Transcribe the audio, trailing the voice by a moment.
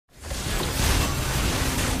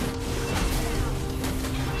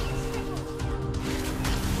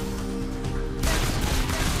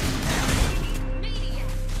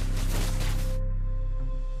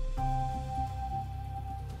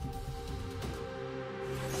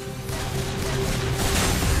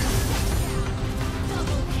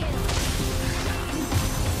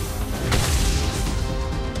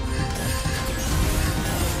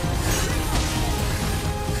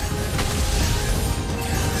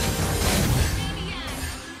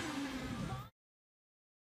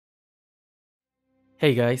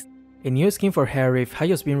Hey guys, a new skin for Harith has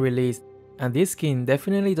just been released, and this skin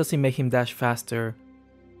definitely doesn't make him dash faster.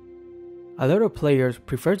 A lot of players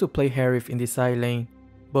prefer to play Harith in the side lane,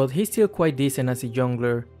 but he's still quite decent as a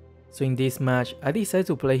jungler, so in this match I decided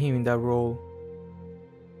to play him in that role.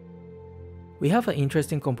 We have an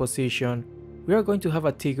interesting composition. We are going to have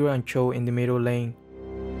a Tigre and Cho in the middle lane.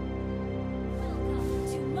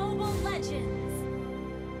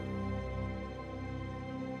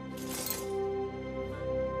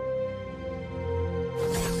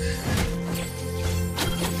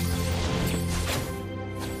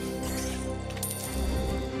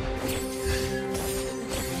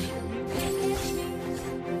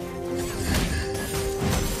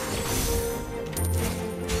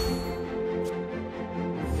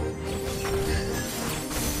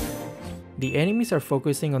 The enemies are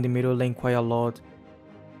focusing on the middle lane quite a lot.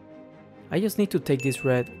 I just need to take this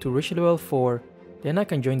red to reach level 4, then I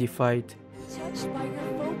can join the fight. Touched by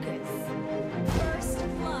your focus. First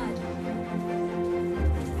blood.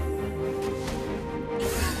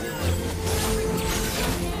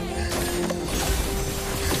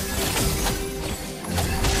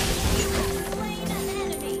 Slain an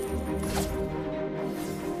enemy.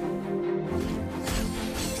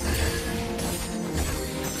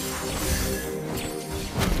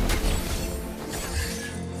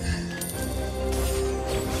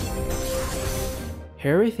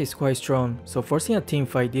 Harith is quite strong, so forcing a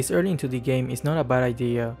teamfight this early into the game is not a bad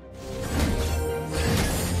idea.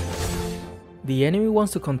 The enemy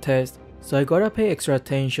wants to contest, so I gotta pay extra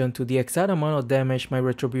attention to the exact amount of damage my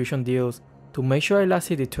retribution deals to make sure I last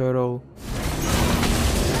hit the turtle.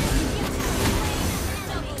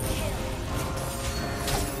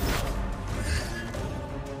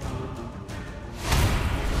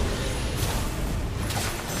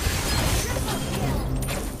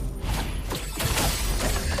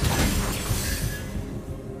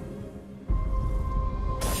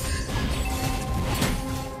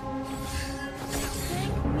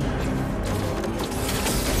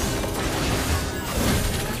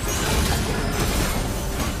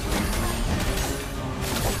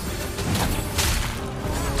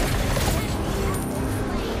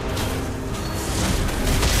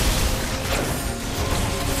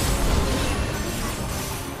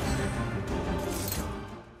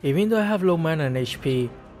 Even though I have low mana and HP,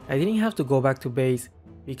 I didn't have to go back to base,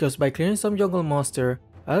 because by clearing some jungle monster,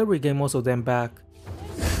 I'll regain most of them back.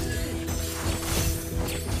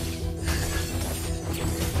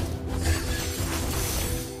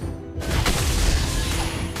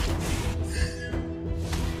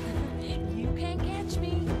 You can't catch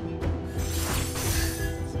me.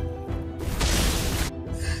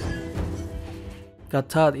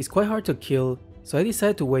 Gatad is quite hard to kill, so I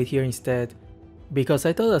decided to wait here instead, because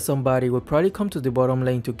I thought that somebody would probably come to the bottom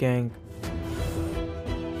lane to gank.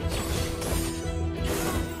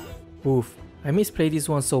 Oof, I misplayed this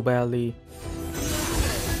one so badly.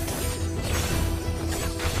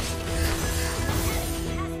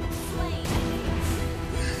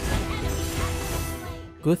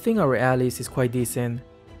 Good thing our Alice is quite decent.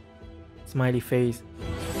 Smiley face.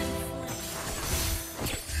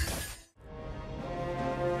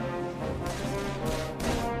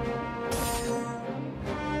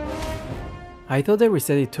 I thought they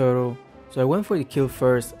reset the turtle, so I went for the kill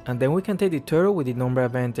first, and then we can take the turtle with the number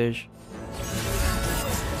advantage.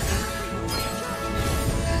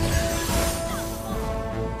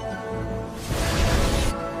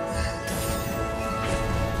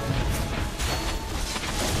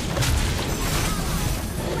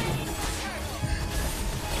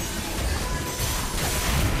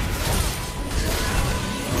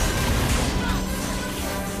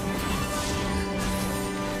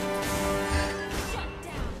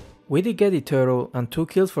 We did get the turtle and 2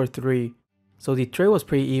 kills for 3, so the trade was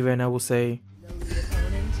pretty even, I would say.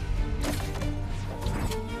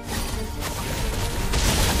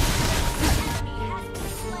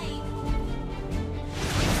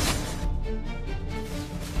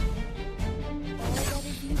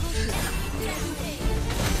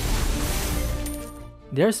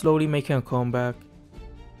 They are slowly making a comeback.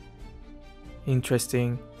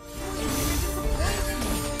 Interesting.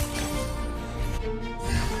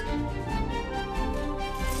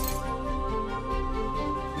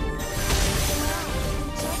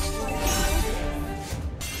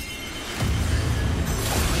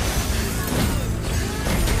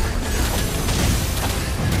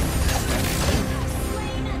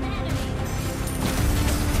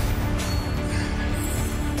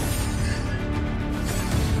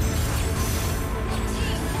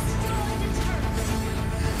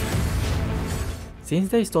 Since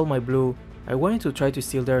they stole my blue, I wanted to try to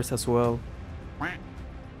steal theirs as well.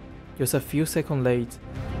 just a few seconds late.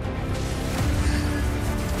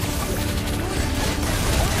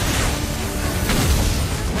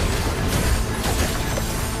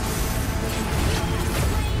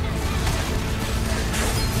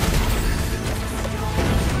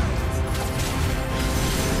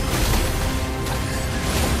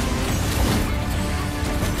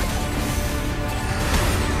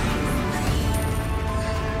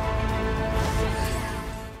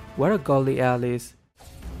 What a godly Alice.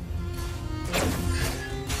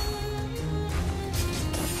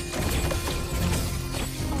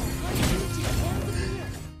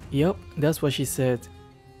 Yup, that's what she said.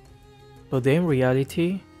 But then in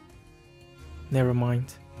reality, never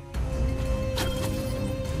mind.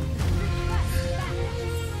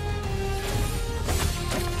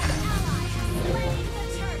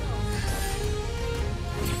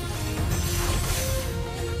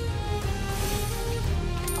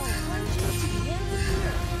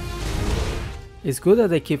 It's good that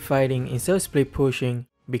they keep fighting instead of split pushing,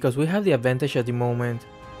 because we have the advantage at the moment.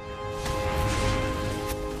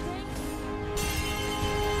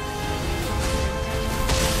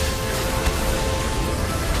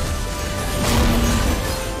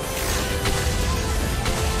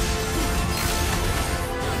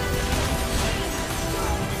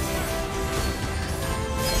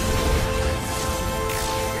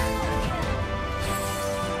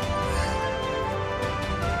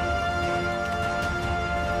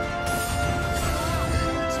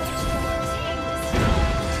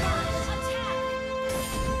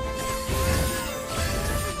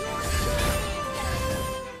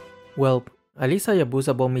 Well, at least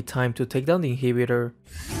Hayabusa bought me time to take down the inhibitor.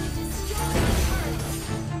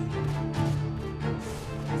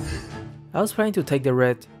 I was trying to take the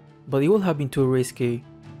red, but it would have been too risky.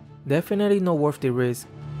 Definitely not worth the risk.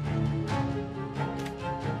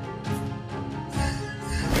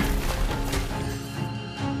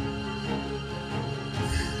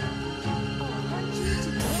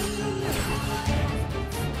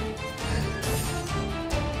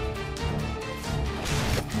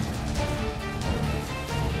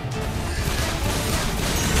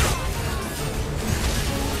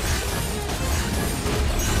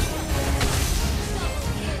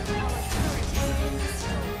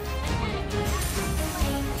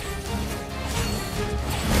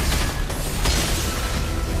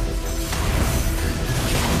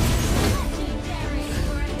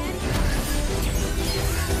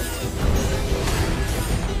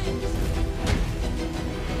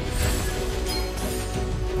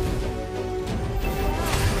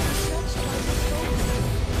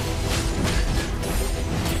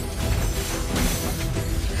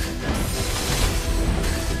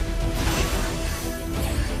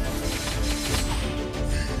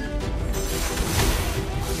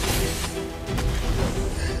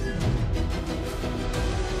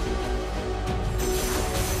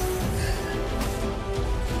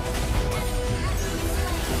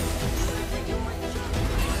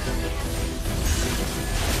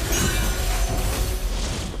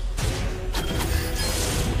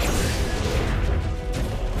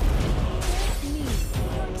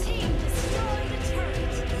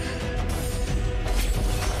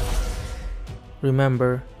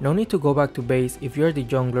 Remember, no need to go back to base if you're the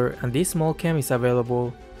jungler and this small cam is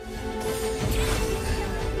available.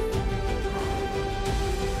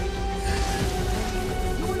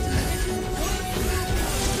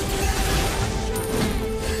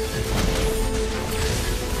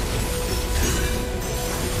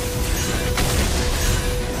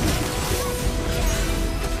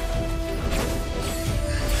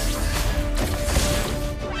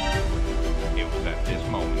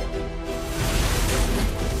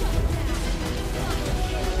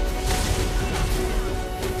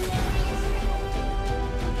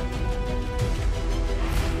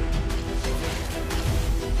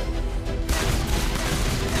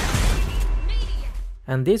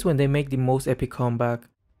 And this when they make the most epic comeback.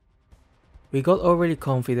 We got overly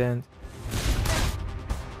confident.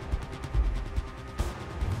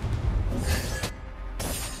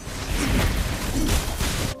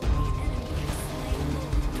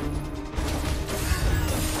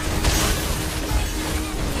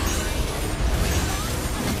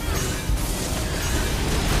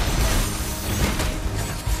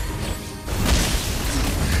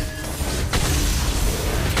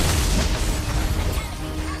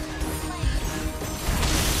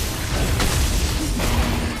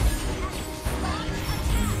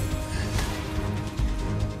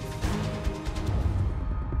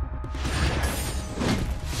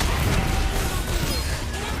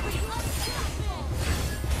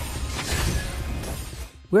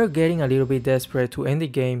 We're getting a little bit desperate to end the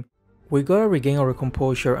game, We gotta regain our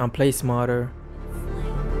composure and play smarter.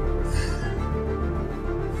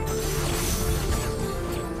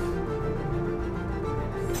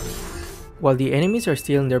 While the enemies are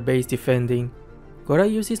still in their base defending, gotta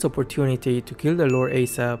use this opportunity to kill the Lord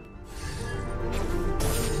ASAP.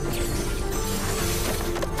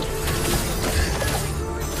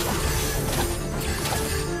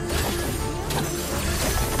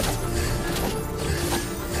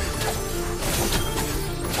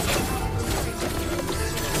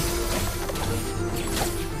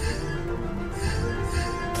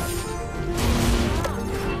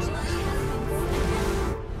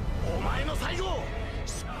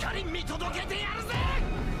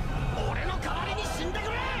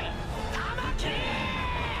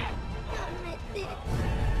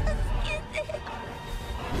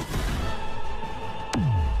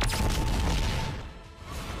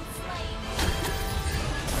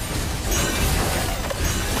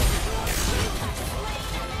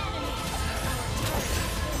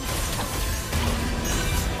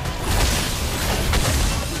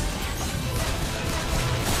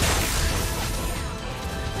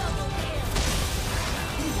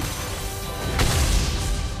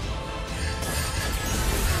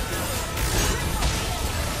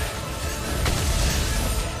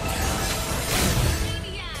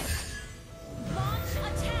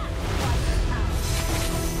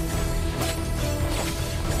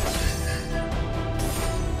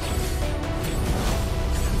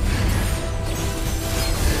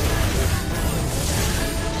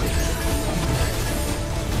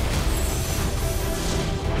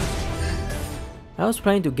 I was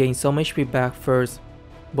planning to gain some HP back first,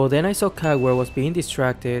 but then I saw Kagura was being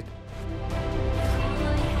distracted.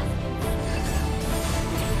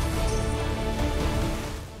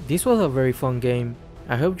 This was a very fun game.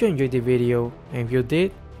 I hope you enjoyed the video, and if you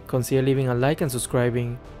did, consider leaving a like and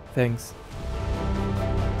subscribing. Thanks.